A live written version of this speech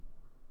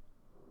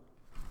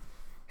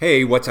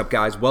Hey, what's up,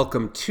 guys?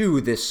 Welcome to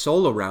this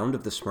solo round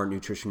of the Smart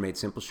Nutrition Made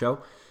Simple show.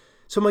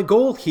 So, my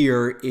goal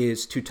here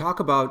is to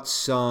talk about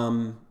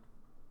some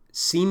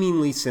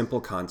seemingly simple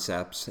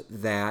concepts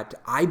that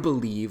I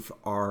believe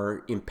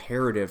are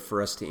imperative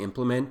for us to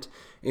implement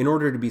in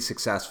order to be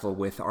successful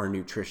with our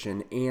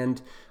nutrition.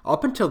 And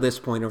up until this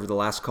point, over the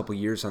last couple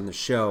years on the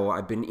show,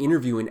 I've been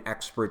interviewing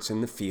experts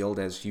in the field,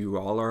 as you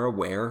all are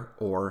aware,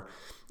 or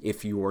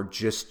if you are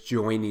just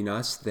joining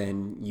us,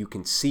 then you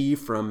can see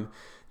from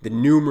the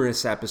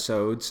numerous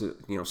episodes,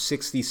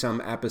 60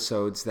 some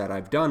episodes that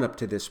I've done up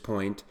to this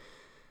point.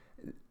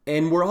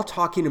 And we're all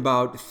talking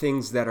about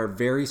things that are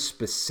very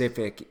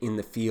specific in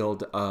the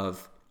field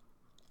of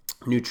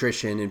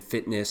nutrition and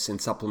fitness and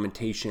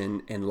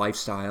supplementation and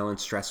lifestyle and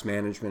stress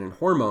management and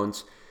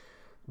hormones.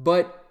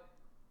 But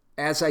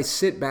as I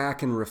sit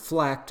back and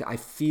reflect, I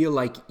feel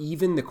like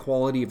even the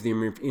quality of the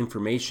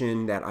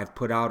information that I've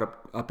put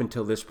out up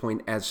until this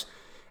point,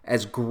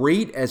 as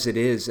great as it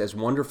is, as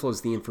wonderful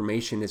as the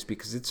information is,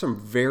 because it's some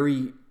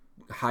very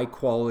high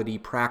quality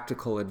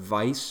practical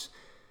advice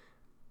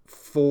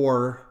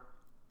for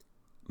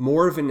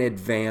more of an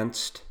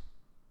advanced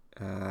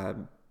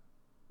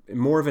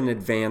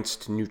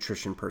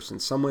nutrition person,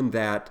 someone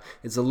that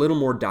is a little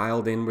more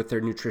dialed in with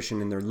their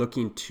nutrition and they're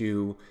looking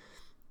to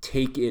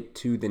take it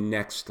to the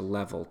next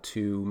level,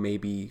 to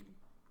maybe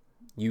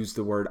use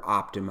the word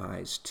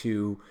optimize,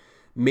 to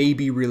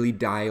maybe really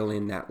dial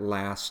in that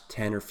last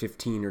 10 or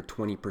 15 or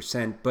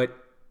 20%. But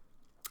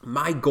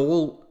my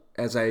goal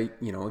as I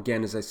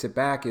sit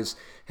back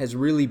has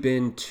really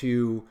been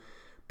to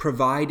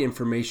provide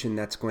information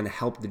that's going to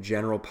help the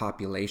general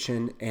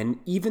population and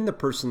even the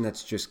person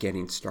that's just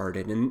getting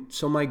started. And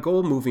so my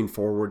goal moving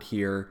forward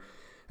here,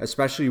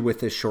 especially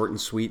with this short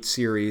and sweet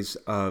series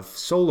of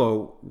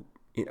solo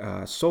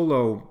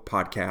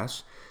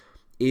podcasts,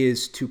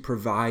 is to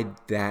provide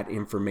that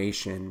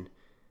information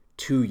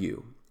to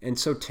you. And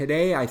so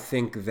today I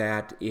think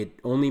that it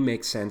only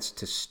makes sense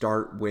to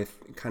start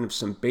with kind of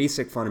some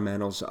basic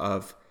fundamentals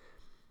of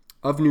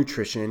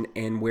nutrition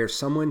and where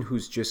someone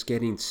who's just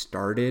getting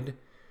started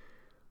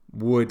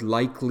would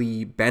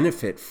likely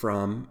benefit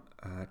from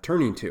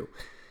turning to.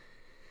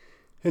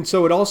 And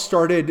so it all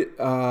started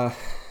a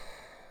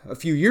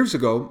few years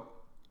ago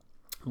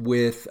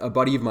with a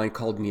buddy of mine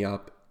called me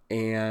up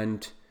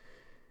and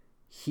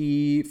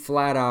he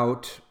flat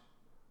out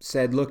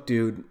said, "Look,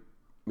 dude,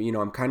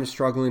 I'm kind of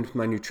struggling with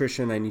my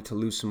nutrition. I need to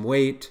lose some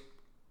weight.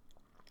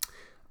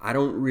 I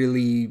don't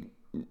really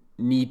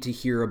need to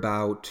hear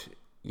about,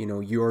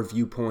 your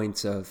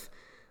viewpoints of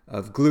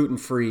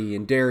gluten-free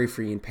and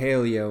dairy-free and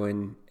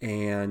paleo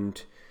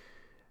and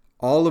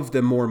all of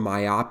the more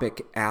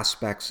myopic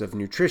aspects of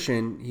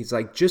nutrition." He's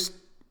like, just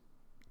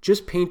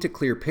paint a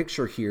clear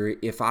picture here.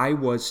 If I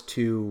was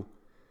to,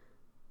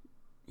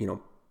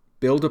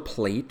 build a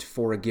plate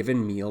for a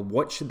given meal,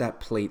 what should that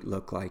plate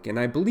look like? And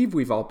I believe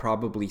we've all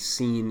probably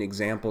seen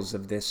examples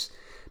of this,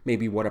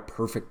 maybe what a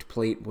perfect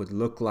plate would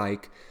look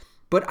like.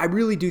 But I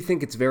really do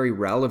think it's very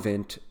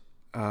relevant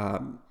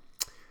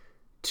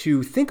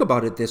to think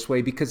about it this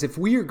way, because if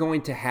we are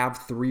going to have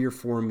 3 or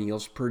 4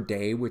 meals per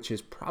day, which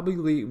is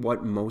probably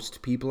what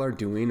most people are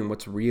doing and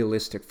what's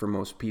realistic for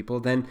most people,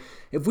 then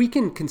if we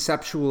can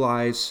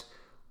conceptualize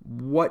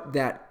what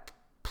that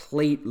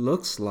plate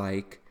looks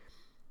like,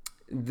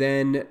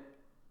 then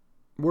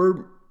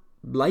we're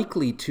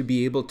likely to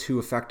be able to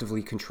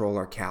effectively control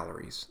our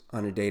calories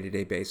on a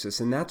day-to-day basis.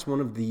 And that's one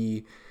of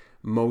the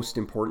most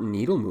important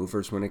needle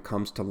movers when it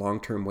comes to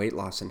long-term weight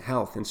loss and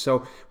health. And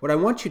so what I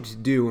want you to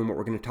do, and what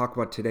we're going to talk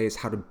about today, is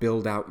how to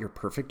build out your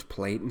perfect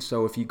plate. And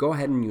so if you go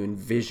ahead and you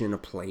envision a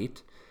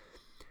plate,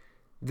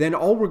 then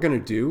all we're going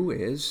to do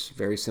is,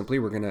 very simply,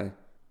 we're going to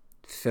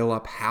fill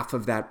up half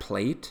of that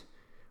plate,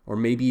 or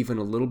maybe even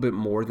a little bit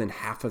more than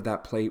half of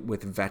that plate,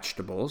 with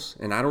vegetables.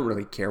 And I don't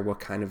really care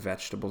what kind of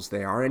vegetables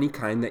they are, any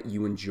kind that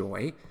you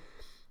enjoy.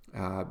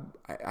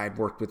 I've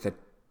worked with a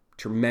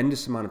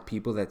tremendous amount of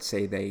people that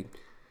say they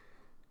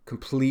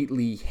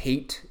completely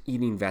hate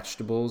eating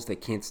vegetables. They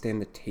can't stand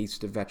the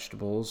taste of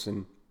vegetables.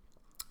 And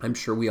I'm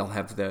sure we all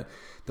have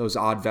those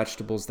odd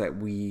vegetables that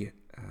we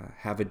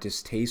have a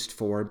distaste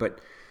for. But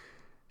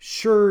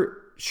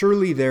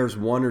surely there's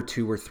 1 or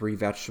 2 or 3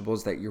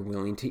 vegetables that you're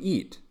willing to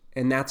eat.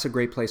 And that's a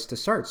great place to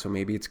start. So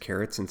maybe it's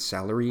carrots and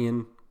celery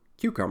and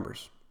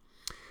cucumbers.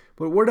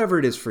 But whatever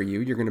it is for you,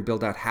 you're going to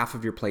build out half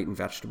of your plate in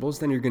vegetables.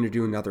 Then you're going to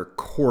do another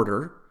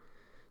quarter.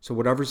 So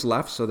whatever's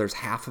left, so there's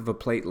half of a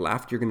plate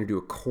left, you're going to do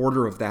a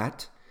quarter of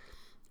that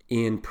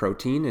in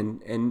protein.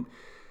 And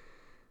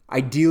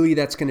ideally,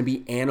 that's going to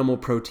be animal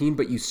protein,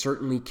 but you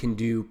certainly can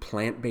do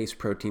plant-based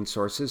protein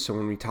sources. So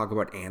when we talk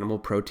about animal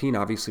protein,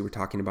 obviously we're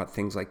talking about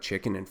things like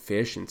chicken and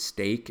fish and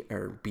steak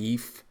or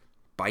beef,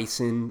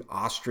 bison,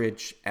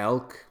 ostrich,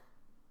 elk,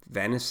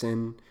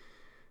 venison,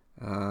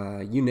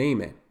 you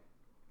name it.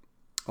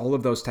 All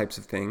of those types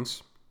of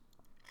things.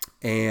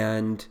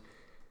 And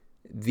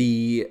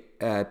the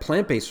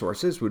plant-based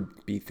sources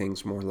would be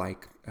things more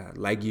like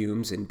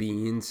legumes and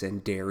beans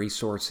and dairy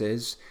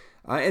sources.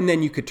 And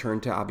then you could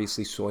turn to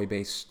obviously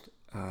soy-based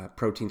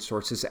protein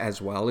sources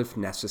as well if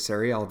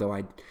necessary, although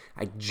I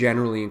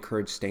generally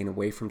encourage staying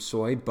away from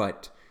soy.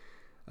 But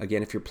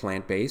again, if you're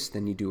plant-based,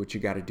 then you do what you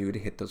got to do to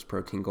hit those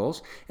protein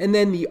goals. And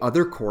then the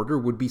other quarter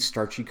would be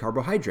starchy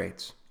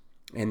carbohydrates.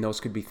 And those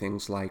could be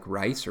things like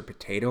rice or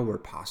potato or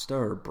pasta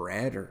or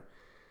bread or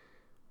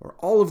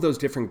all of those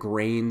different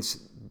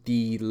grains.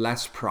 The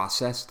less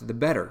processed, the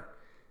better.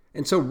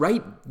 And so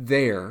right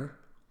there,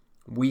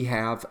 we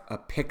have a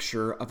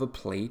picture of a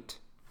plate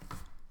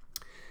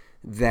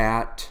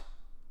that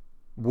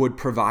would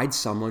provide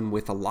someone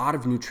with a lot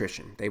of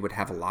nutrition. They would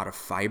have a lot of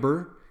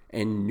fiber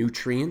and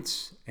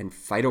nutrients and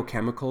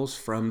phytochemicals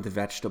from the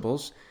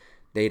vegetables.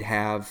 They'd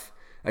have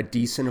a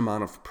decent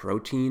amount of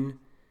protein.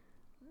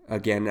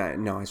 Again,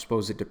 no, I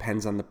suppose it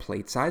depends on the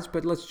plate size,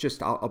 but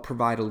I'll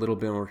provide a little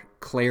bit more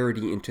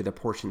clarity into the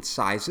portion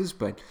sizes,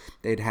 but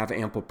they'd have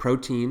ample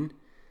protein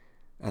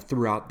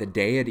throughout the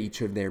day at each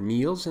of their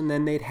meals, and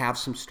then they'd have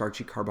some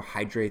starchy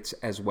carbohydrates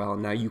as well.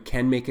 Now, you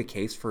can make a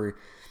case for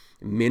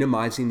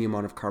minimizing the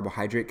amount of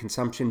carbohydrate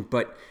consumption,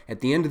 but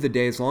at the end of the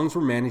day, as long as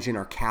we're managing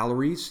our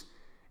calories,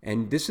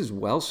 and this is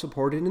well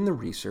supported in the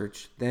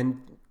research,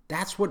 then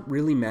that's what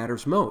really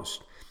matters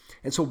most.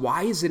 And so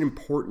why is it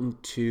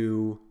important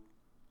to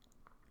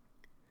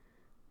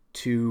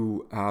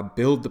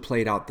build the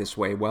plate out this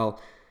way?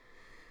 Well,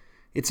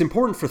 it's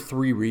important for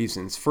three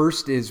reasons.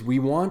 First is we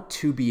want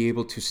to be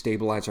able to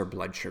stabilize our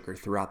blood sugar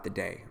throughout the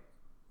day.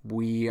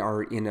 We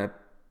are in a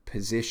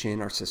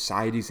position, our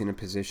society's in a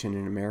position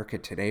in America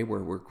today where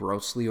we're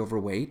grossly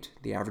overweight.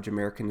 The average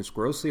American is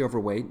grossly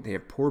overweight. They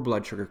have poor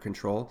blood sugar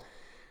control,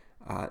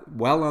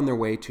 well on their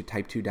way to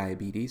type 2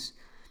 diabetes.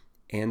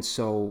 And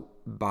so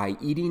by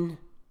eating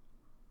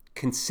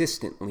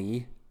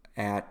consistently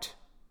at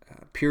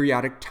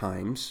periodic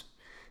times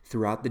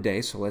throughout the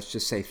day, so let's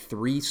just say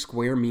 3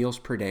 square meals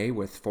per day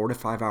with 4 to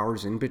 5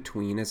 hours in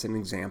between as an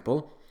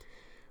example,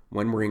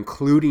 when we're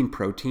including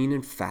protein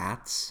and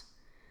fats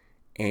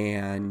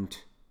and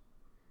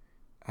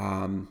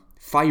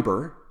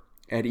fiber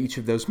at each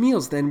of those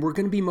meals, then we're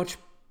going to be much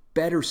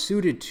better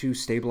suited to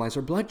stabilize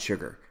our blood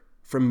sugar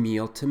from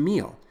meal to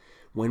meal.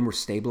 When we're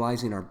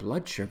stabilizing our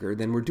blood sugar,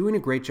 then we're doing a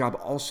great job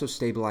also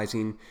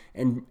stabilizing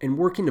and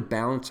working to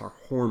balance our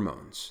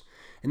hormones.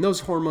 And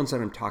those hormones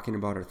that I'm talking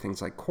about are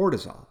things like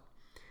cortisol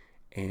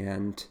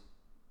and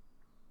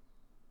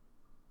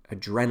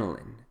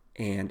adrenaline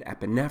and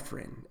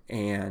epinephrine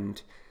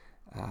and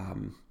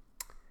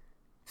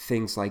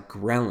things like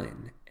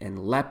ghrelin and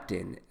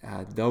leptin.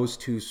 Those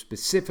two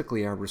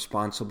specifically are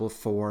responsible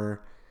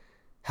for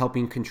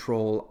helping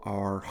control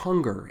our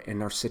hunger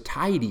and our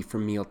satiety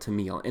from meal to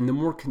meal. And the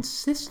more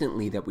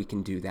consistently that we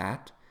can do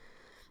that,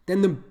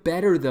 then the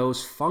better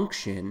those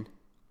function.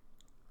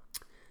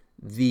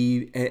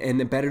 The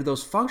better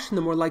those function,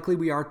 the more likely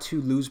we are to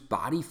lose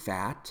body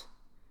fat,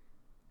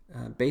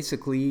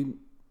 basically,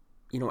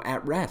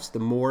 at rest. The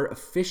more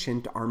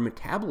efficient our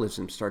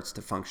metabolism starts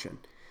to function.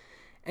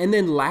 And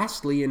then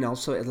lastly, and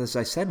also, as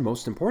I said,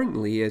 most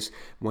importantly, is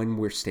when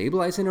we're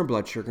stabilizing our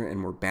blood sugar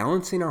and we're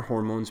balancing our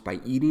hormones by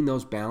eating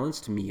those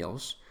balanced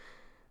meals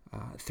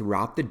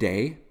throughout the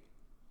day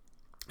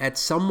at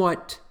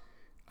somewhat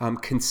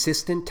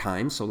consistent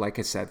times. So like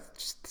I said,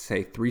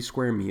 say 3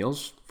 square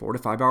meals, 4 to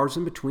 5 hours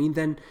in between,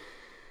 then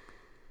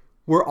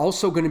we're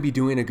also going to be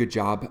doing a good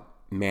job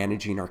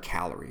managing our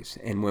calories.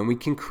 And when we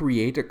can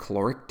create a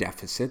caloric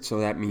deficit, so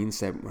that means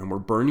that when we're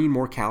burning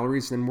more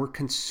calories than we're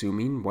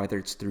consuming, whether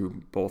it's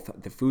through both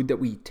the food that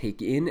we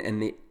take in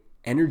and the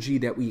energy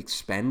that we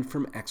expend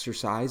from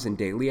exercise and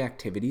daily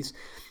activities,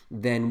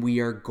 then we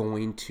are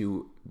going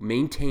to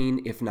maintain,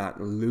 if not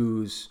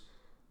lose,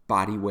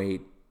 body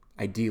weight,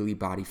 ideally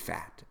body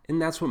fat. And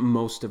that's what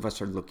most of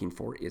us are looking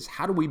for, is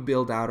how do we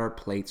build out our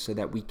plates so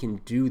that we can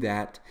do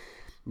that,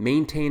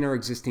 maintain our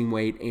existing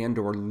weight and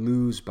or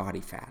lose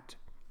body fat.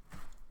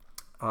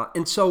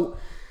 And so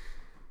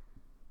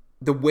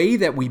the way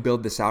that we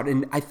build this out,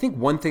 and I think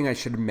one thing I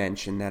should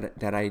mention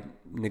that I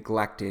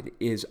neglected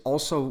is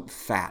also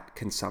fat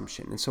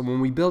consumption. And so when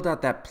we build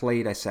out that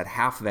plate, I said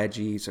half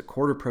veggies, a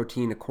quarter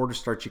protein, a quarter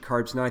starchy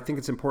carbs. Now I think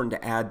it's important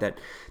to add that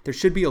there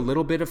should be a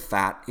little bit of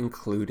fat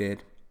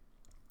included.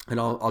 And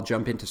I'll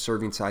jump into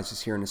serving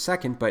sizes here in a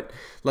second, but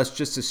let's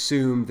just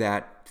assume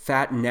that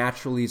fat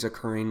naturally is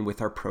occurring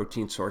with our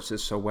protein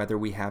sources. So whether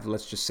we have,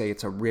 let's just say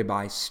it's a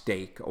ribeye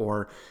steak,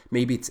 or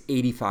maybe it's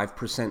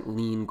 85%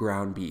 lean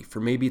ground beef, or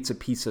maybe it's a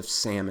piece of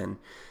salmon,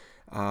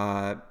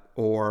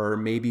 or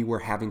maybe we're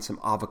having some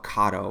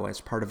avocado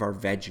as part of our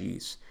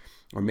veggies,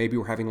 or maybe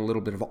we're having a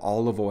little bit of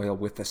olive oil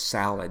with a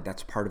salad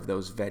that's part of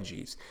those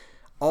veggies.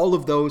 All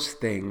of those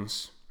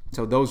things.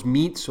 So those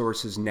meat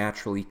sources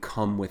naturally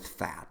come with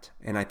fat,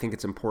 and I think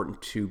it's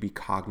important to be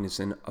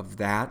cognizant of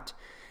that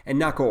and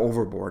not go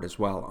overboard as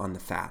well on the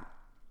fat.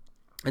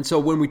 And so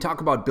when we talk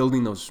about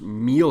building those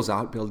meals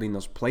out, building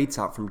those plates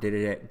out from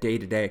day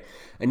to day,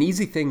 an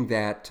easy thing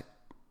that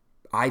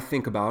I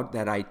think about,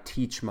 that I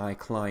teach my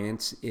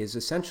clients, is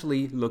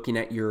essentially looking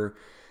at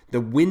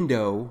the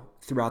window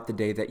throughout the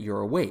day that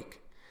you're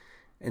awake.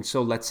 And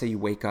so let's say you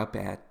wake up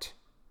at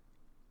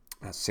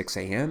 6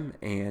 a.m.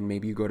 and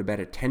maybe you go to bed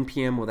at 10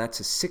 p.m. Well, that's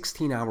a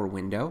 16-hour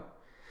window.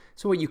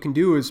 So what you can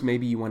do is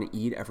maybe you want to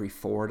eat every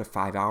 4 to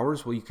 5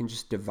 hours. Well, you can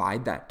just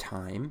divide that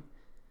time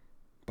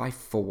by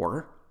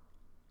 4,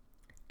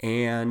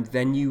 and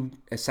then you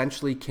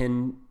essentially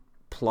can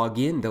plug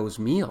in those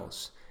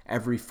meals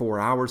every 4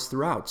 hours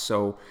throughout.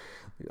 So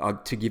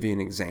to give you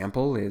an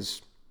example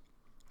is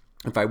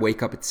if I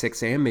wake up at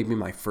 6 a.m., maybe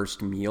my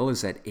first meal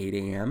is at 8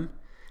 a.m.,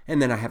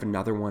 and then I have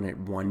another one at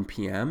 1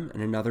 p.m.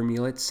 and another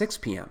meal at 6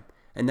 p.m.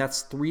 And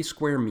that's 3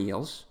 square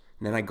meals.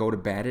 And then I go to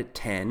bed at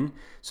 10.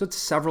 So it's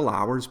several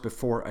hours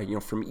before,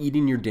 from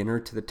eating your dinner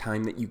to the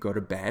time that you go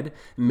to bed.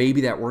 Maybe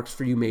that works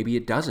for you. Maybe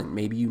it doesn't.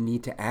 Maybe you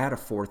need to add a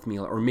 4th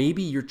meal, or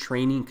maybe you're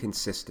training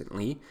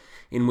consistently,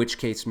 in which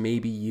case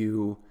maybe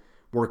you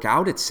work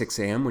out at 6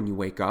 a.m. when you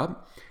wake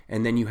up,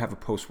 and then you have a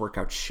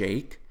post-workout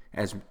shake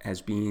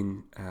as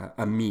being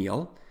a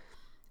meal.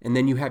 And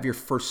then you have your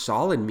first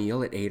solid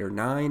meal at 8 or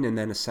 9, and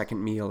then a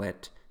second meal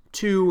at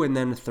 2, and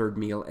then a third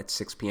meal at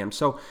 6 p.m.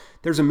 So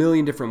there's a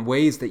million different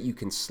ways that you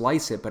can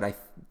slice it, but I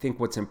think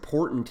what's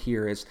important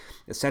here is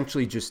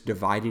essentially just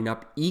dividing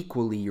up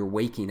equally your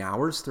waking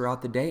hours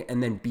throughout the day,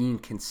 and then being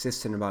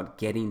consistent about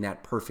getting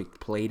that perfect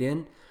plate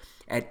in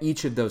at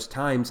each of those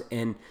times,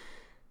 and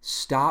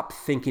stop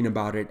thinking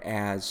about it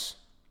as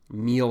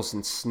meals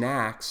and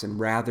snacks, and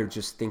rather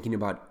just thinking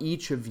about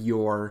each of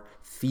your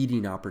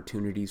feeding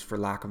opportunities, for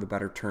lack of a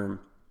better term,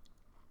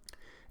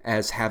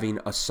 as having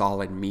a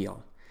solid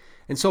meal.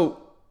 And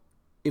so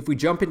if we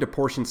jump into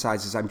portion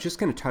sizes, I'm just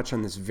going to touch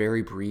on this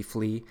very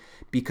briefly,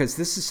 because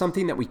this is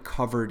something that we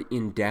covered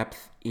in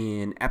depth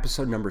in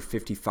episode number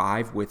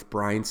 55 with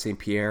Brian St.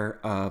 Pierre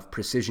of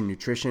Precision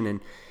Nutrition.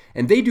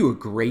 And they do a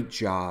great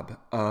job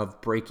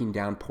of breaking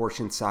down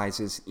portion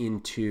sizes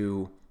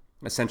into,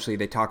 essentially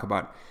they talk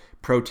about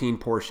protein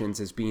portions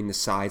as being the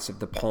size of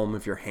the palm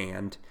of your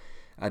hand.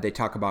 They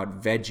talk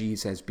about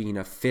veggies as being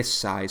a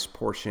fist-sized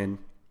portion,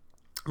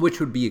 which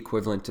would be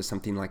equivalent to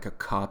something like a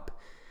cup,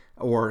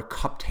 or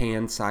cupped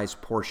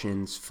hand-sized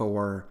portions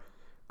for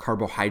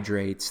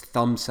carbohydrates,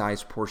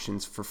 thumb-sized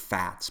portions for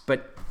fats.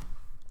 But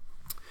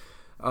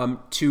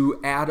to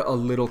add a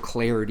little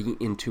clarity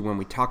into when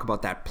we talk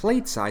about that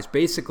plate size,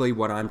 basically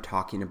what I'm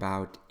talking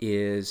about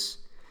is,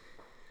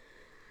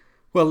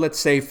 well, let's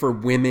say for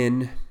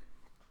women,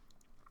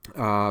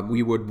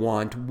 we would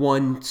want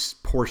 1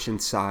 portion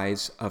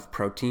size of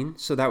protein.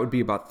 So that would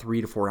be about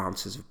 3 to 4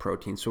 ounces of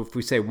protein. So if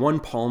we say 1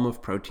 palm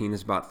of protein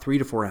is about 3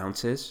 to 4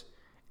 ounces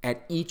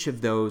at each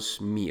of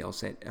those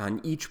meals, on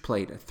each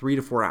plate, a 3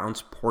 to 4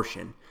 ounce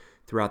portion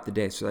throughout the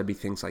day. So that'd be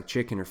things like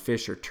chicken or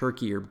fish or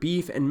turkey or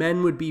beef. And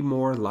men would be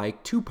more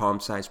like 2 palm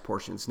sized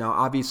portions. Now,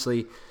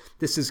 obviously,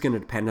 this is going to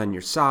depend on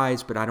your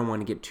size, but I don't want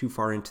to get too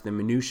far into the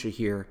minutia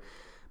here.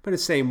 But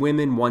it's saying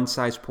women, 1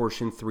 size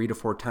portion 3 to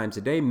 4 times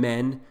a day.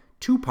 Men,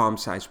 2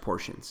 palm-sized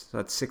portions. So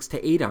that's 6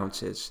 to 8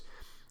 ounces,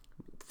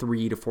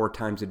 3 to 4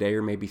 times a day,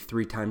 or maybe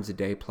 3 times a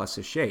day plus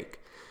a shake.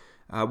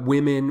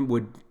 Women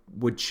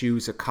would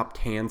choose a cupped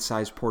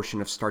hand-sized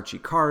portion of starchy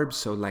carbs,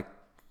 so like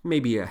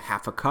maybe a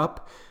half a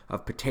cup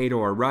of potato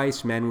or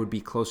rice. Men would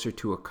be closer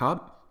to a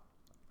cup.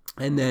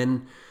 And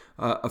then,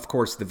 of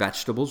course, the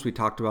vegetables we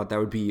talked about, that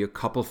would be a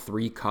couple,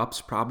 3 cups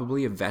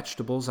probably of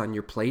vegetables on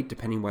your plate,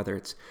 depending whether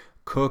it's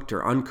cooked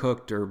or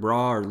uncooked or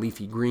raw or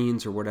leafy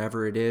greens or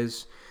whatever it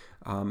is.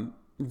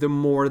 The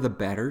more the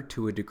better,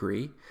 to a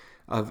degree,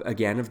 of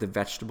the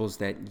vegetables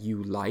that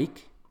you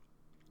like.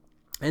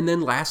 And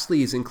then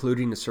lastly is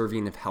including a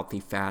serving of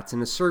healthy fats.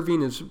 And a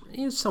serving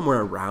is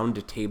somewhere around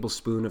a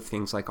tablespoon of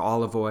things like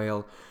olive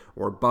oil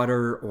or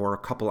butter, or a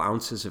couple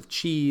ounces of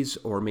cheese,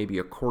 or maybe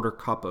a 1/4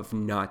 cup of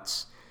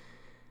nuts.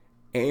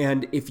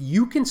 And if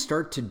you can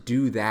start to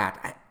do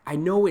that, I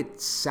know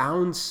it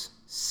sounds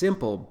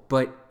simple,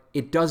 but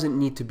it doesn't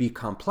need to be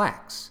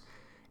complex.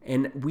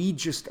 And we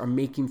just are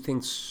making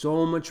things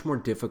so much more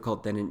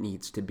difficult than it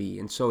needs to be.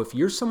 And so if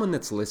you're someone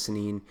that's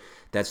listening,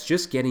 that's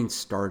just getting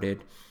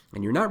started,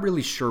 and you're not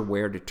really sure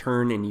where to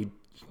turn, and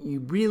you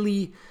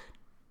really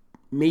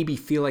maybe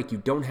feel like you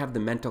don't have the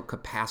mental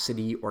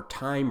capacity or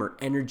time or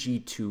energy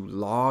to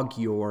log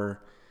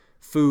your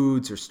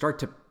foods, or start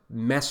to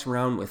mess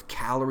around with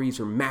calories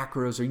or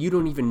macros, or you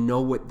don't even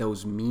know what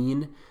those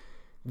mean,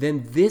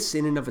 then this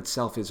in and of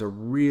itself is a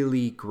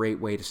really great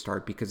way to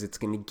start, because it's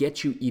going to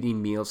get you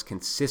eating meals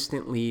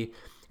consistently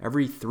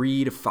every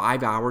 3 to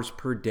 5 hours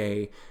per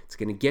day. It's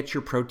going to get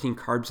your protein,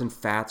 carbs, and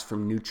fats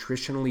from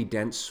nutritionally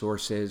dense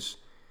sources.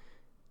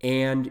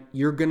 And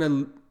you're going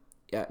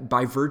to,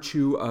 by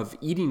virtue of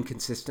eating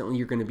consistently,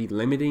 you're going to be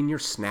limiting your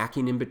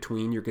snacking in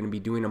between. You're going to be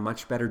doing a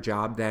much better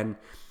job than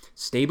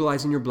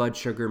stabilizing your blood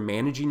sugar,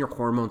 managing your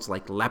hormones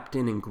like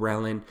leptin and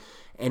ghrelin.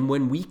 And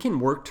when we can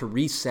work to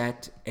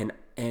reset and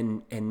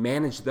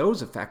manage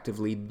those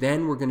effectively,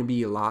 then we're going to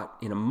be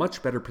in a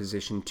much better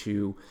position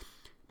to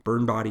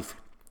burn body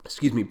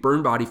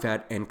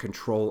fat and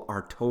control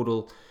our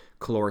total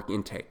caloric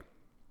intake.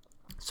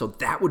 So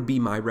that would be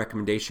my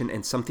recommendation,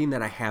 and something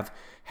that I have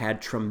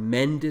had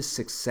tremendous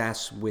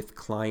success with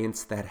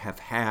clients that have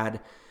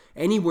had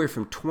anywhere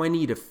from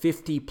 20 to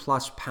 50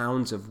 plus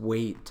pounds of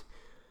weight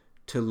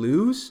to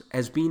lose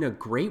as being a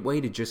great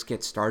way to just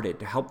get started,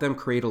 to help them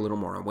create a little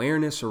more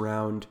awareness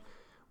around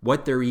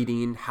what they're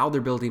eating, how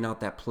they're building out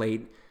that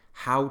plate,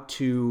 how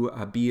to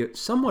be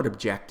somewhat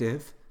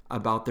objective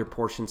about their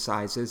portion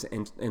sizes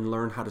and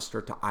learn how to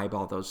start to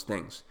eyeball those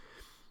things.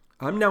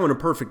 Now, in a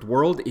perfect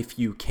world, if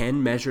you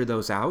can measure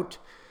those out,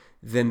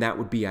 then that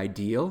would be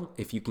ideal.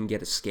 If you can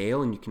get a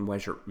scale and you can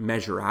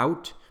measure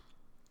out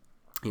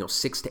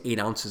 6 to 8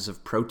 ounces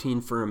of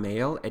protein for a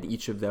male at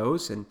each of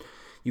those, and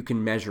you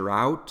can measure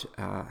out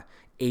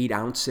 8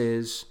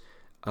 ounces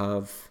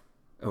of,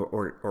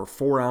 or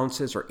 4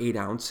 ounces or 8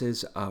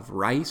 ounces of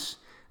rice,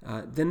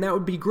 then that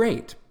would be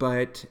great.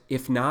 But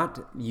if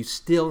not, you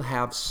still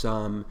have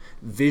some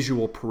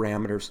visual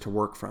parameters to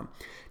work from.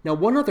 Now,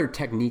 one other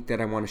technique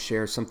that I want to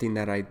share is something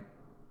that I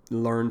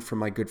learned from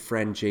my good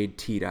friend Jade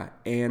Teta,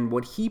 and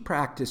what he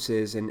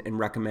practices and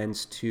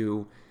recommends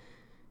to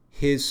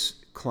his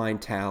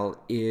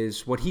clientele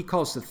is what he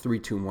calls the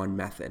 3-2-1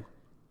 method.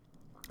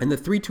 And the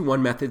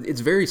 3-2-1 method is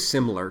very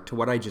similar to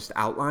what I just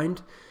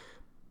outlined,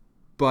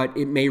 but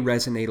it may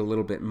resonate a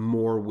little bit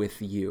more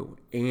with you.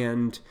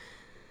 And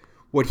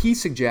what he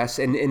suggests,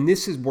 and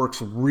this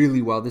works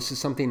really well, this is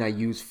something I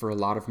use for a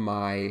lot of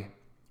my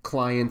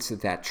clients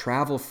that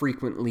travel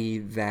frequently,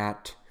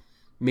 that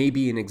may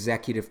be an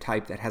executive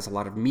type that has a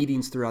lot of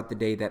meetings throughout the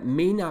day, that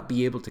may not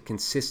be able to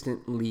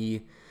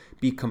consistently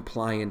be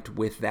compliant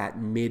with that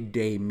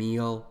midday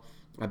meal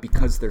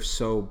because they're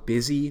so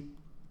busy.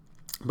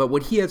 But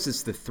what he has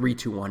is the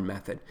 3-2-1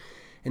 method.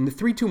 And the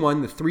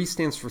 3-2-1, the 3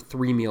 stands for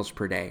 3 meals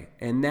per day.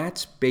 And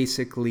that's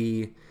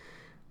basically,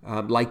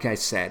 like I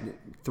said,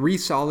 3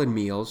 solid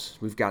meals.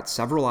 We've got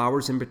several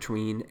hours in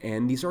between,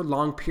 and these are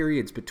long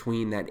periods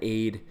between that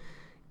aid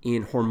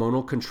in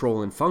hormonal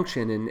control and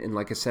function. And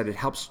like I said, it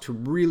helps to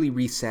really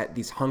reset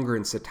these hunger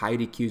and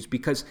satiety cues,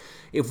 because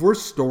if we're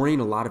storing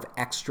a lot of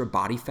extra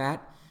body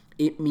fat,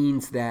 it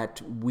means that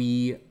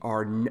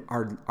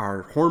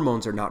our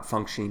hormones are not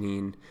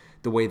functioning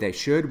the way they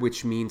should,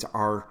 which means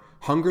our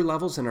hunger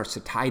levels and our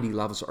satiety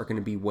levels are going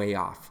to be way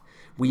off.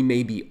 We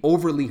may be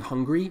overly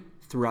hungry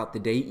throughout the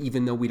day,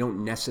 even though we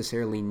don't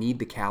necessarily need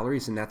the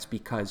calories, and that's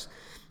because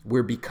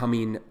we're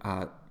becoming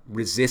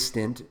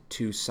resistant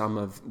to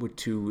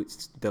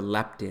the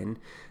leptin.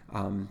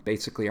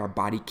 Basically, our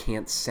body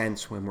can't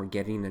sense when we're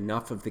getting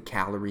enough of the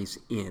calories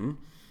in.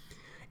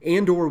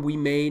 And or we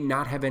may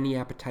not have any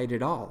appetite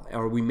at all,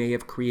 or we may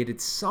have created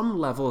some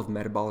level of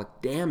metabolic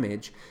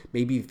damage,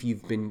 maybe if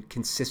you've been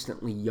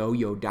consistently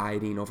yo-yo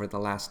dieting over the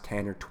last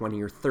 10 or 20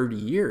 or 30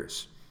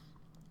 years.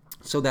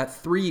 So that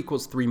 3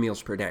 equals 3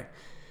 meals per day.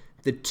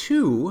 The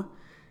 2,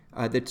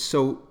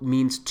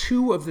 means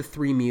 2 of the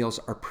 3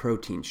 meals are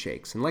protein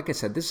shakes. And like I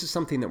said, this is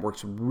something that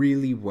works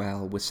really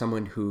well with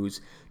someone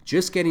who's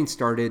just getting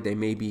started. They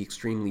may be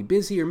extremely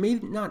busy or may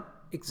not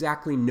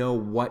exactly know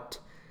what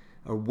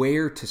or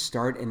where to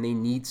start, and they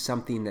need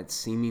something that's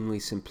seemingly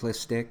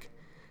simplistic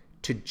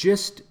to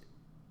just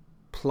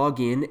plug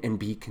in and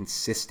be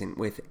consistent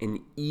with and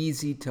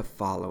easy to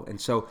follow.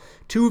 And so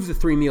 2 of the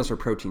 3 meals are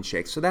protein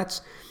shakes. So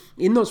that's,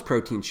 in those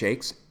protein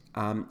shakes,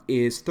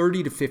 is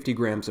 30 to 50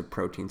 grams of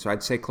protein. So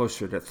I'd say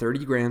closer to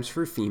 30 grams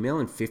for a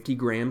female and 50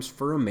 grams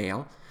for a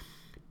male,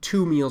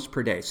 2 meals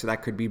per day. So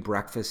that could be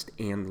breakfast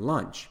and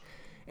lunch.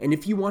 And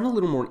if you want a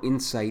little more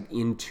insight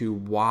into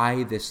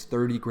why this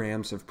 30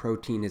 grams of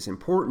protein is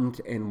important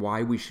and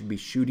why we should be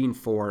shooting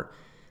for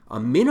a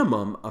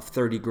minimum of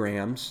 30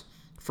 grams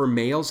for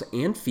males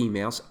and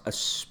females,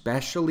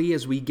 especially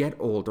as we get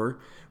older,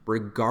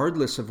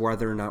 regardless of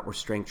whether or not we're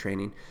strength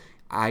training,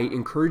 I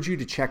encourage you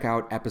to check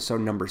out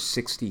episode number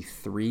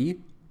 63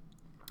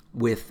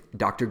 with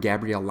Dr.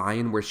 Gabrielle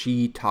Lyon, where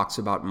she talks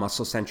about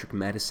muscle-centric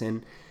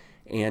medicine,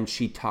 and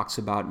she talks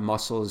about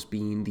muscle as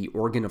being the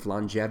organ of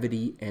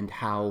longevity and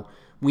how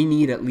we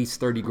need at least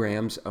 30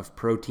 grams of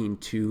protein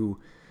to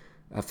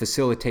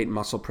facilitate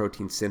muscle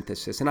protein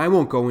synthesis. And I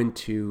won't go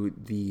into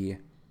the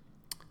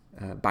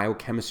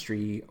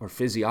biochemistry or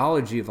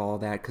physiology of all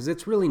that, because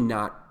it's really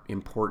not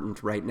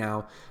important right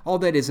now. All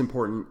that is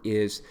important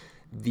is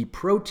the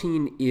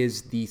protein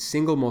is the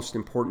single most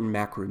important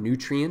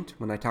macronutrient.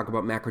 When I talk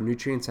about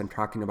macronutrients, I'm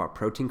talking about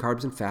protein,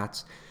 carbs, and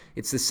fats.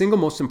 It's the single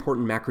most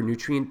important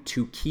macronutrient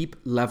to keep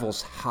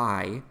levels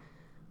high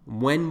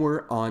when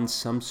we're on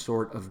some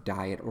sort of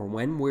diet or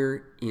when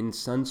we're in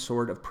some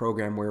sort of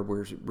program where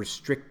we're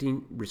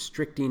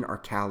restricting our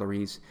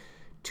calories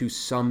to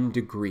some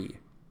degree.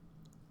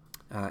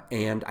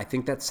 And I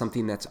think that's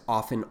something that's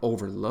often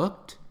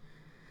overlooked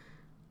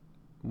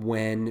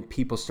when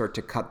people start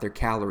to cut their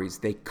calories.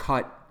 They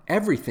cut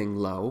everything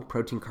low,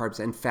 protein, carbs,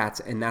 and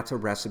fats, and that's a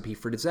recipe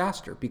for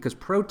disaster, because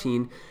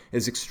protein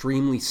is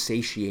extremely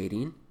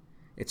satiating.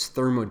 It's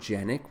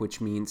thermogenic,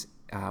 which means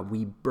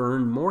we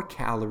burn more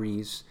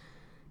calories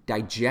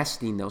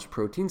digesting those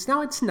proteins.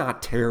 Now, it's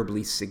not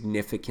terribly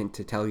significant,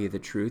 to tell you the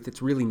truth.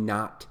 It's really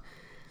not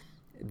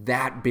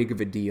that big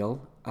of a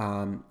deal,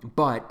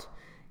 but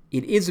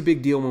it is a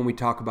big deal when we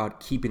talk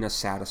about keeping us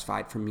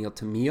satisfied from meal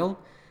to meal,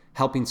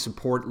 helping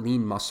support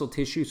lean muscle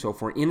tissue. So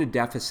if we're in a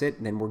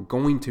deficit, then we're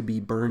going to be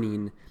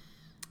burning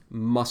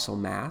muscle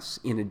mass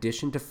in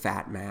addition to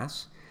fat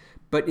mass.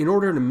 But in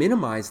order to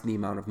minimize the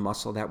amount of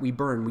muscle that we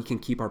burn, we can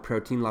keep our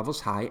protein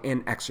levels high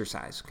and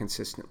exercise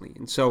consistently.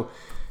 And so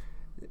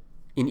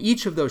in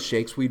each of those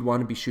shakes, we'd want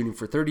to be shooting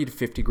for 30 to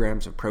 50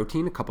 grams of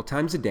protein a couple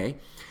times a day.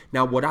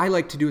 Now, what I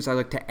like to do is I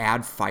like to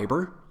add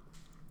fiber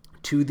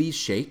to these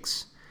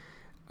shakes.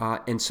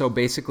 And so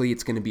basically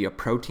it's going to be a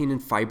protein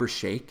and fiber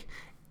shake.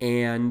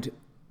 And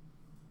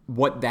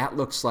what that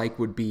looks like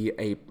would be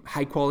a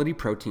high quality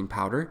protein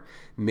powder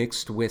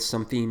mixed with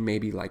something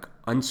maybe like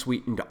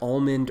unsweetened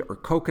almond or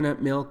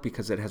coconut milk,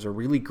 because it has a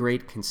really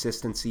great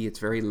consistency. It's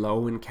very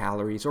low in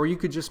calories. Or you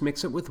could just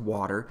mix it with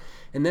water.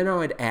 And then I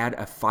would add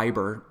a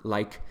fiber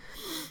like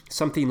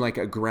something like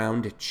a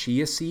ground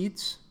chia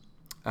seeds,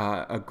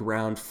 a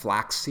ground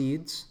flax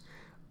seeds,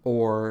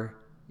 or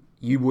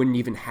you wouldn't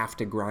even have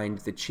to grind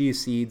the chia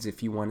seeds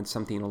if you wanted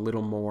something a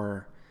little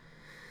more,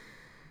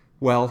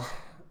 well,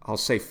 I'll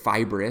say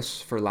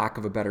fibrous for lack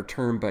of a better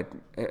term, but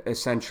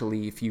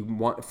essentially if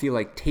you feel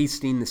like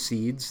tasting the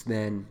seeds,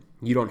 then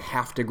you don't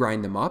have to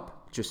grind them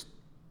up. Just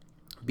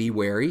be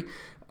wary.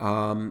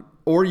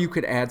 Or you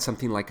could add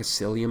something like a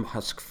psyllium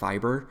husk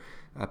fiber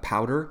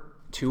powder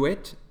to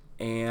it.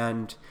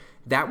 And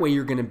that way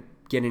you're going to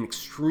get an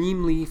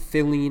extremely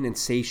filling and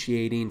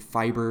satiating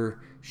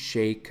fiber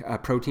shake,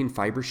 protein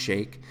fiber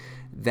shake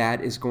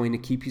that is going to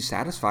keep you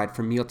satisfied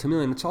from meal to meal.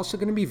 And it's also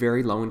going to be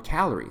very low in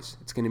calories.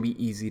 It's going to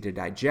be easy to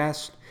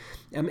digest.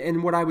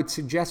 And what I would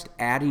suggest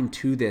adding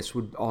to this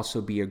would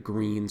also be a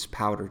greens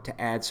powder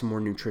to add some more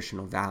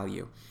nutritional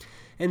value.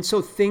 And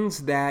so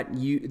things that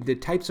the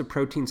types of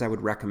proteins I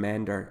would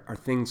recommend are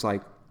things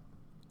like,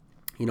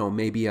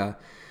 maybe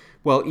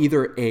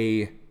either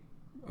a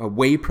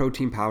whey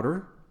protein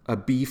powder, a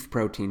beef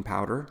protein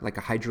powder, like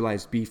a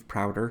hydrolyzed beef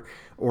powder,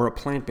 or a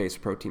plant-based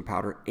protein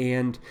powder.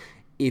 And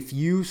if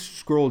you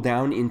scroll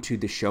down into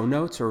the show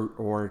notes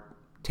or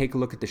take a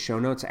look at the show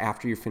notes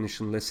after you're finished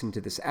and listen to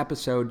this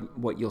episode,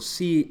 what you'll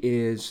see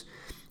is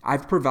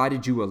I've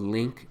provided you a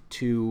link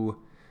to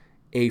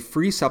a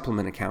free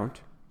supplement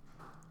account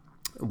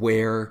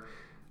where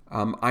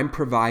I'm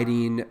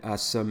providing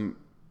some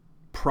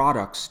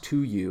products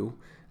to you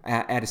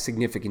at a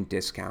significant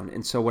discount.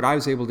 And so what I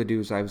was able to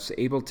do is I was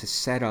able to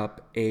set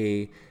up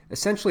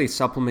essentially a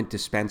supplement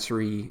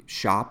dispensary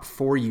shop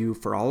for you,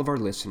 for all of our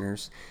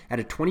listeners, at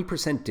a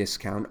 20%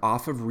 discount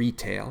off of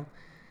retail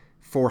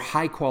for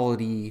high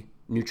quality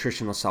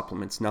nutritional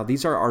supplements. Now,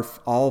 these are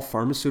all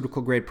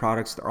pharmaceutical grade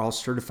products. They're all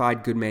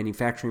certified good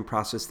manufacturing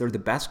process. They're the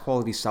best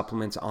quality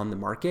supplements on the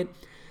market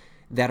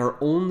that are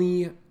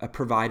only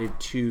provided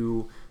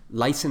to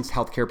licensed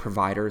healthcare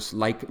providers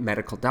like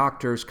medical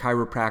doctors,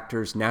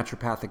 chiropractors,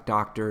 naturopathic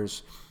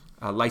doctors,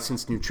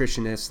 licensed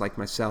nutritionists like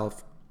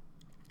myself.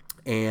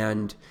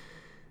 And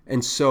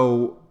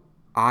so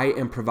I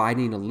am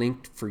providing a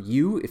link for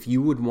you. If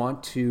you would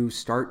want to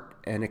start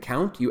an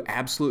account, you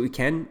absolutely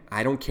can.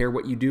 I don't care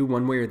what you do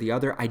one way or the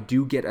other. I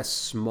do get a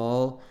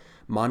small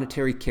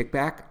monetary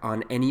kickback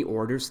on any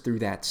orders through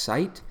that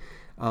site,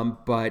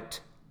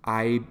 but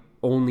I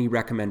only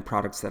recommend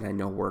products that I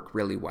know work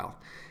really well.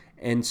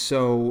 And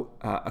so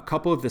a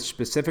couple of the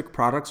specific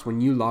products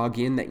when you log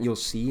in that you'll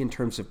see in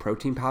terms of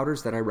protein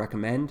powders that I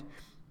recommend.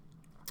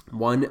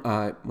 One,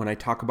 when I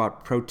talk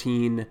about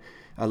protein,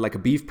 like a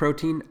beef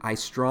protein, I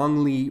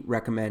strongly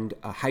recommend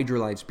a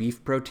hydrolyzed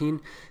beef protein.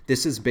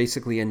 This is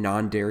basically a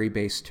non-dairy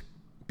based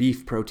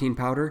beef protein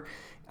powder.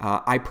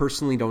 I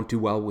personally don't do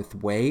well with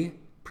whey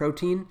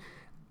protein,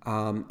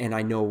 and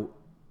I know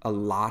a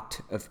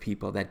lot of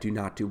people that do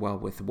not do well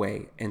with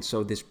whey. And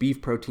so this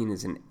beef protein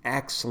is an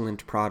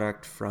excellent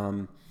product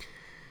from,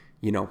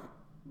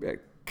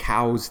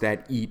 cows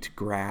that eat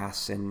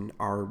grass and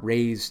are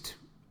raised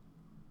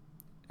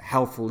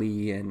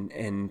healthily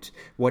and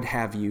what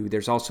have you.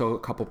 There's also a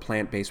couple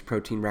plant-based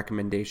protein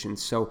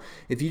recommendations. So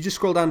if you just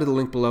scroll down to the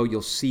link below,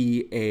 you'll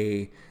see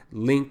a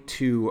link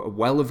to a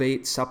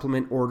Wellevate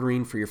supplement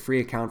ordering for your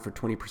free account for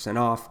 20%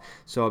 off.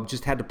 So I've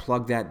just had to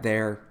plug that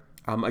there.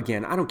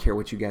 Again, I don't care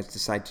what you guys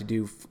decide to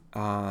do,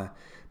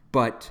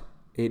 but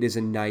it is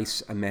a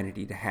nice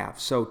amenity to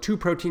have. So 2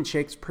 protein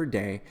shakes per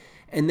day,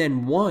 and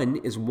then 1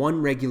 is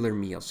 1 regular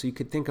meal. So you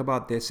could think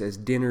about this as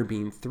dinner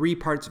being 3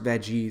 parts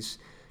veggies,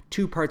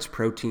 2 parts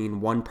protein,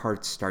 1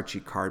 part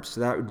starchy carbs.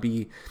 So that would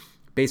be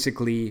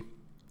basically,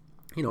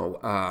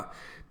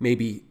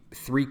 maybe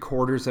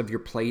 3/4 of your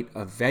plate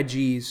of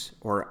veggies,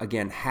 or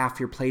again, half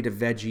your plate of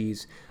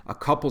veggies, a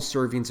couple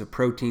servings of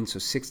protein, so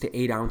 6 to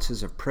 8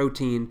 ounces of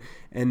protein,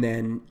 and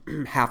then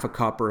half a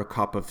cup or a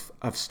cup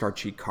of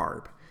starchy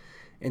carb.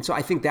 And so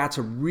I think that's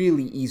a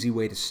really easy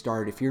way to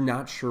start. If you're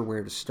not sure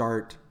where to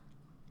start,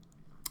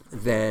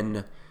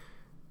 then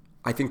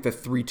I think the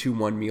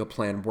 3-2-1 meal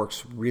plan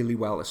works really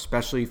well,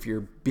 especially if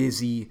you're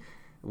busy,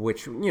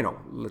 which,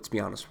 let's be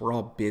honest, we're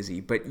all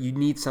busy, but you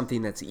need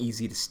something that's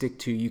easy to stick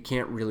to. You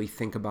can't really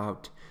think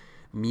about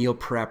meal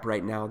prep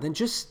right now. Then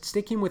just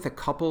sticking with a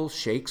couple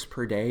shakes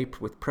per day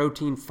with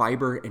protein,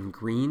 fiber, and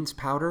greens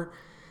powder.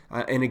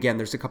 And again,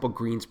 there's a couple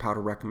greens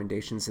powder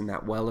recommendations in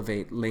that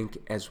Wellevate link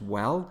as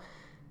well.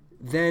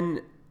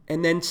 Then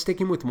and then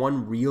sticking with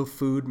one real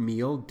food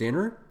meal,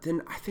 dinner,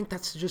 then I think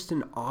that's just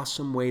an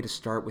awesome way to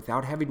start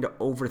without having to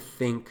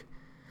overthink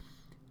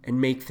and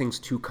make things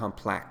too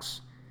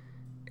complex.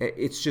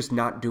 It's just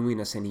not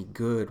doing us any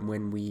good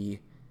when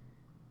we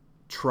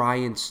try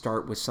and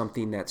start with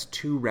something that's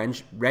too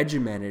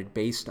regimented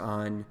based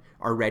on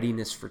our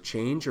readiness for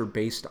change or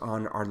based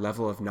on our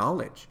level of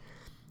knowledge.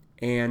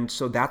 And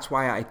so that's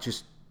why I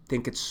just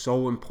think it's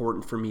so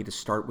important for me to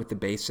start with the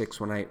basics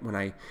when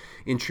I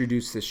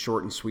introduce this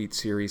short and sweet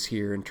series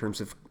here in terms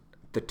of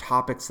the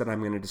topics that I'm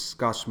going to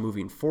discuss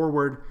moving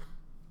forward.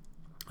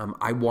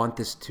 I want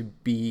this to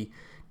be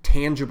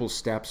tangible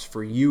steps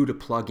for you to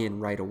plug in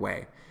right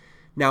away.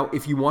 Now,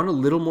 if you want a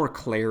little more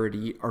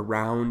clarity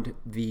around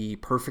the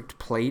perfect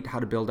plate, how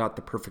to build out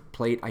the perfect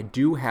plate, I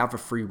do have a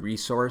free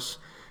resource.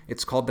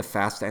 It's called the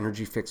Fast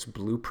Energy Fix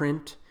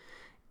Blueprint.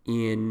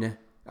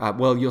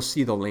 You'll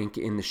see the link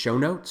in the show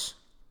notes,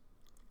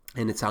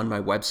 and it's on my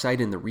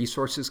website in the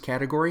resources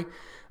category.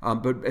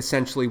 But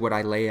essentially what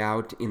I lay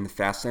out in the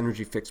Fast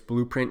Energy Fix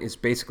Blueprint is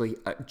basically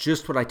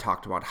just what I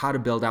talked about, how to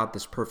build out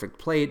this perfect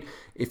plate.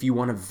 If you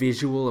want a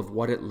visual of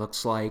what it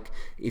looks like,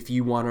 if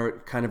you want a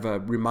kind of a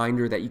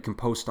reminder that you can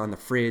post on the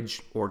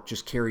fridge or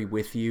just carry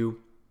with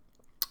you,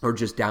 or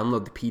just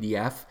download the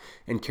PDF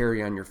and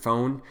carry on your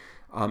phone.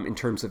 In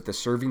terms of the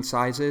serving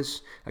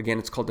sizes. Again,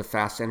 it's called the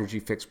Fast Energy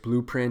Fix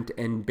Blueprint,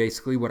 and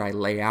basically what I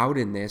lay out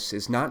in this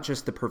is not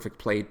just the perfect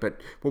plate,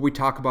 but what we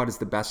talk about is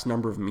the best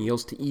number of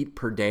meals to eat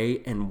per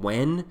day and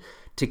when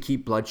to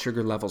keep blood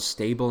sugar levels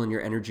stable and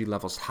your energy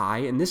levels high.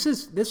 And this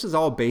is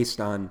all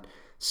based on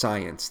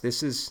science.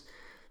 This is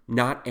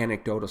not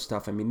anecdotal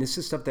stuff. I mean, this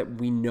is stuff that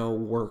we know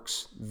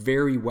works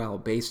very well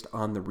based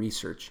on the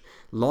research.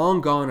 Long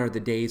gone are the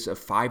days of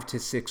 5 to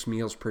 6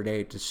 meals per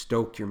day to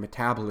stoke your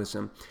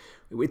metabolism.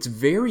 It's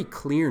very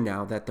clear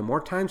now that the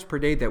more times per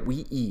day that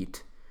we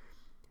eat,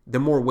 the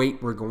more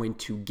weight we're going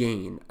to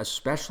gain,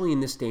 especially in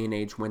this day and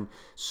age when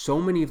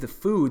so many of the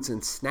foods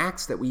and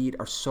snacks that we eat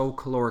are so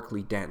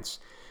calorically dense.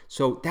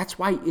 So that's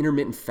why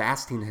intermittent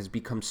fasting has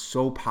become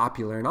so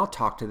popular, and I'll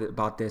talk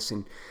about this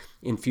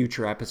in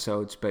future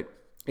episodes, but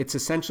it's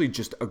essentially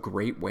just a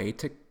great way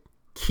to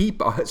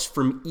keep us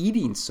from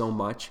eating so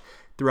much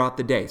throughout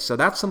the day. So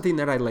that's something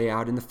that I lay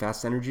out in the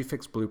Fast Energy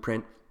Fix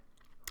Blueprint.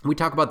 We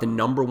talk about the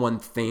number one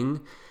thing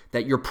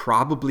that you're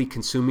probably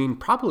consuming,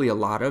 probably a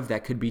lot of,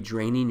 that could be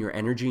draining your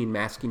energy and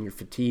masking your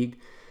fatigue.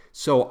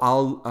 So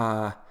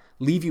I'll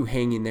leave you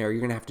hanging there.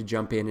 You're going to have to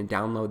jump in and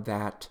download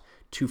that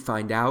to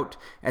find out,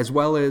 as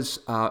well as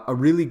a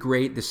really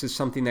great, this is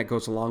something that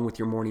goes along with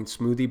your morning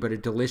smoothie, but a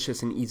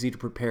delicious and easy to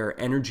prepare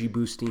energy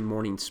boosting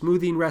morning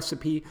smoothie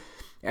recipe,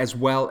 as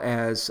well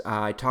as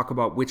I talk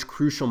about which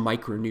crucial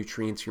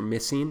micronutrients you're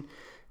missing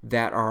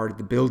that are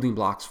the building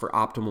blocks for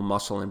optimal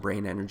muscle and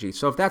brain energy.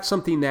 So if that's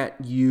something that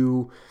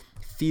you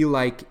feel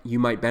like you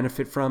might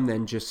benefit from,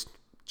 then just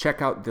check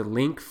out the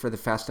link for the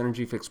Fast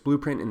Energy Fix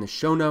Blueprint in the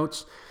show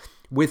notes.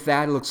 With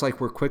that, it looks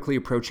like we're quickly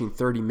approaching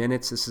 30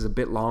 minutes. This is a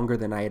bit longer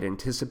than I had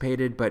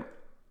anticipated, but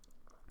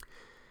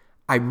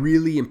I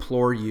really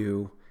implore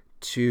you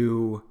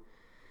to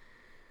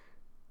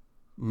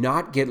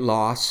not get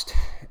lost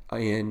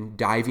in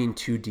diving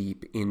too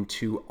deep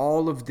into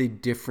all of the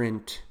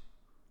different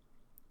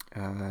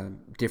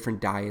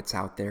diets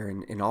out there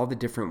and all the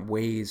different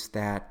ways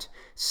that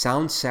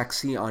sound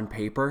sexy on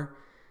paper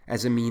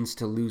as a means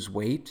to lose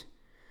weight.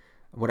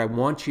 What I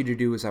want you to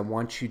do is I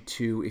want you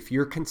to, if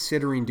you're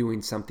considering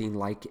doing something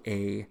like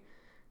a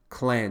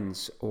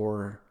cleanse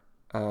or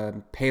a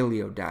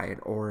paleo diet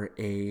or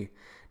a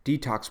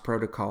detox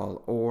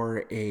protocol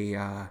or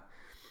a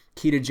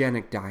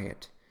ketogenic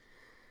diet,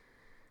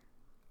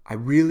 I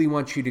really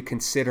want you to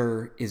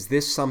consider, is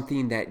this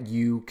something that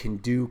you can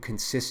do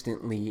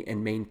consistently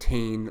and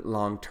maintain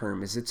long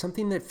term? Is it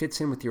something that fits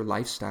in with your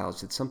lifestyle?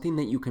 Is it something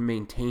that you can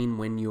maintain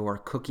when you're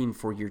cooking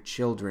for your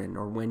children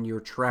or when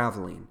you're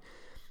traveling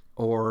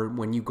or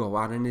when you go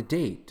out on a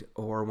date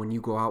or when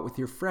you go out with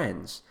your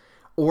friends?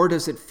 Or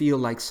does it feel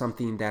like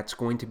something that's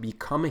going to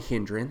become a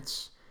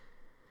hindrance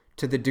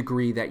to the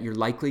degree that you're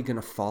likely going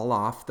to fall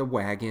off the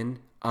wagon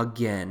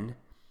again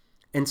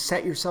and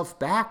set yourself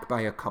back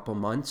by a couple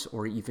months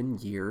or even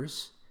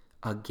years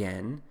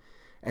again,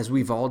 as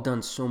we've all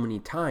done so many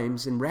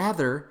times, and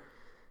rather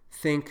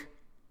think,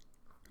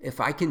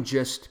 if I can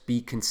just be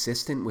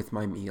consistent with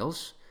my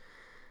meals,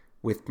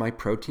 with my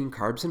protein,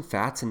 carbs, and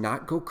fats, and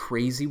not go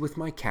crazy with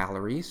my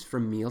calories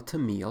from meal to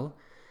meal,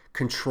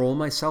 control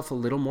myself a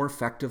little more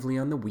effectively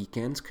on the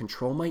weekends,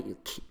 control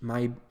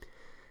my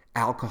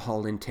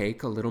alcohol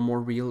intake a little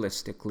more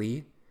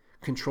realistically,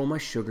 control my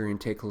sugar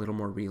intake a little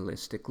more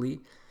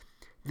realistically,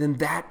 then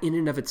that in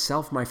and of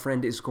itself, my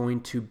friend, is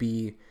going to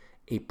be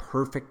a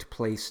perfect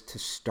place to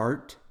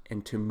start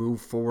and to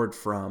move forward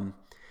from,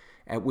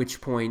 at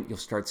which point you'll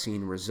start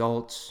seeing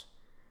results,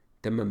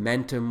 the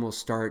momentum will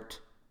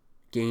start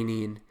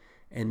gaining,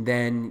 and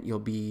then you'll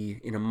be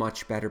in a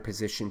much better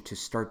position to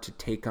start to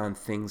take on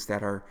things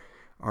that are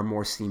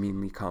more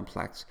seemingly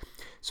complex.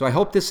 So I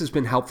hope this has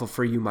been helpful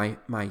for you.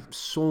 My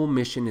sole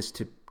mission is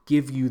to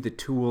give you the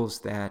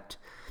tools that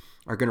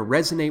are going to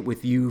resonate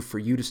with you for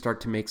you to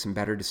start to make some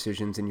better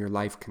decisions in your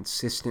life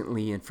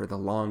consistently and for the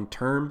long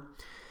term.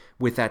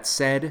 With that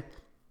said,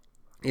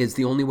 is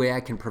the only way I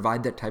can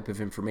provide that type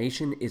of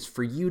information is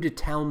for you to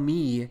tell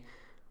me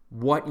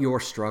what you're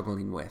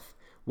struggling with.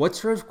 What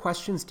sort of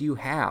questions do you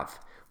have?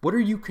 What are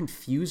you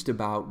confused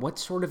about? What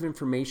sort of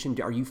information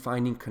are you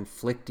finding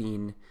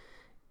conflicting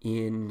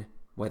in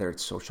whether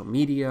it's social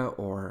media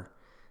or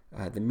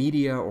the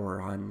media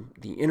or on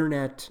the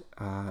internet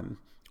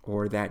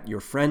or that your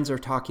friends are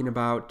talking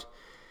about?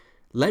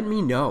 Let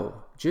me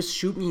know. Just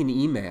shoot me an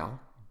email,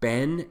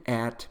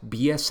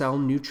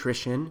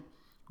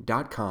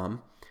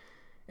 ben@bslnutrition.com,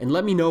 and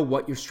let me know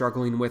what you're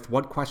struggling with,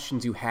 what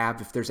questions you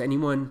have. If there's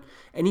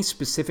any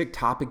specific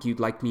topic you'd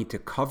like me to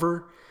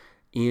cover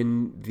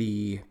in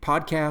the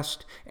podcast,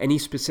 any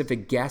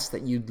specific guests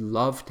that you'd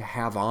love to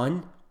have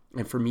on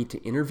and for me to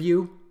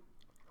interview.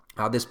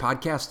 This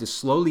podcast is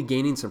slowly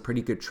gaining some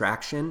pretty good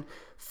traction,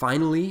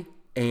 finally,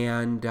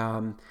 and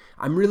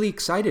I'm really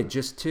excited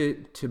just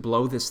to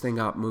blow this thing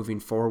up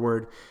moving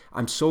forward.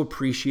 I'm so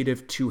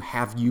appreciative to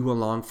have you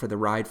along for the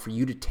ride, for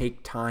you to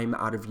take time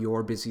out of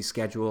your busy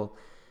schedule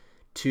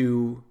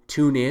to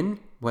tune in,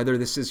 whether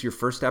this is your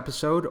first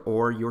episode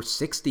or your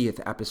 60th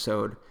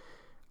episode.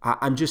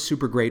 I'm just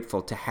super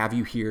grateful to have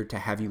you here, to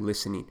have you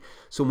listening.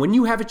 So when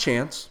you have a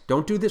chance,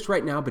 don't do this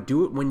right now, but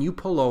do it when you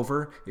pull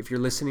over. If you're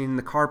listening in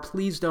the car,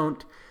 please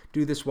don't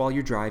do this while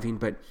you're driving.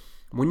 But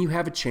when you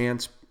have a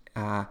chance,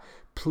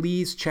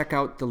 please check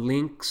out the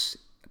links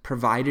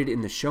provided in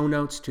the show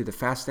notes to the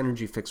Fast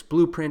Energy Fix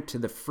Blueprint, to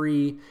the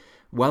free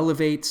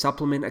Wellevate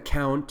supplement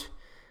account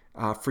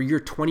for your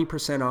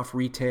 20% off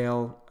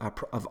retail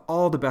of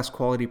all the best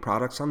quality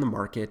products on the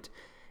market.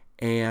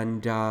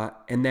 And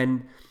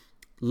then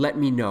let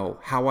me know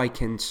how I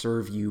can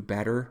serve you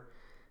better.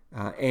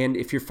 And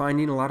if you're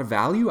finding a lot of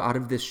value out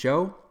of this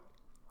show,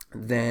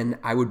 then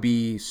I would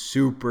be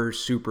super,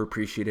 super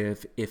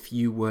appreciative if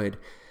you would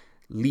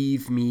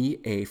leave me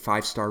a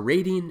 5-star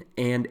rating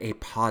and a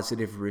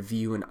positive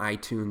review in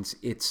iTunes.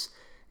 It's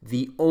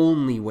the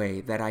only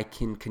way that I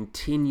can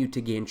continue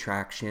to gain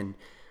traction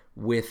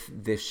with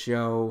this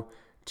show,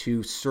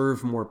 to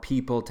serve more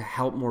people, to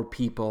help more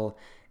people,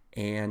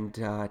 and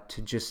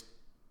to just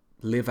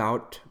live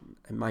out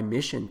my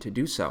mission to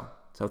do so.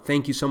 So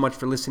thank you so much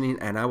for listening,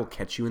 and I will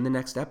catch you in the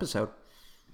next episode.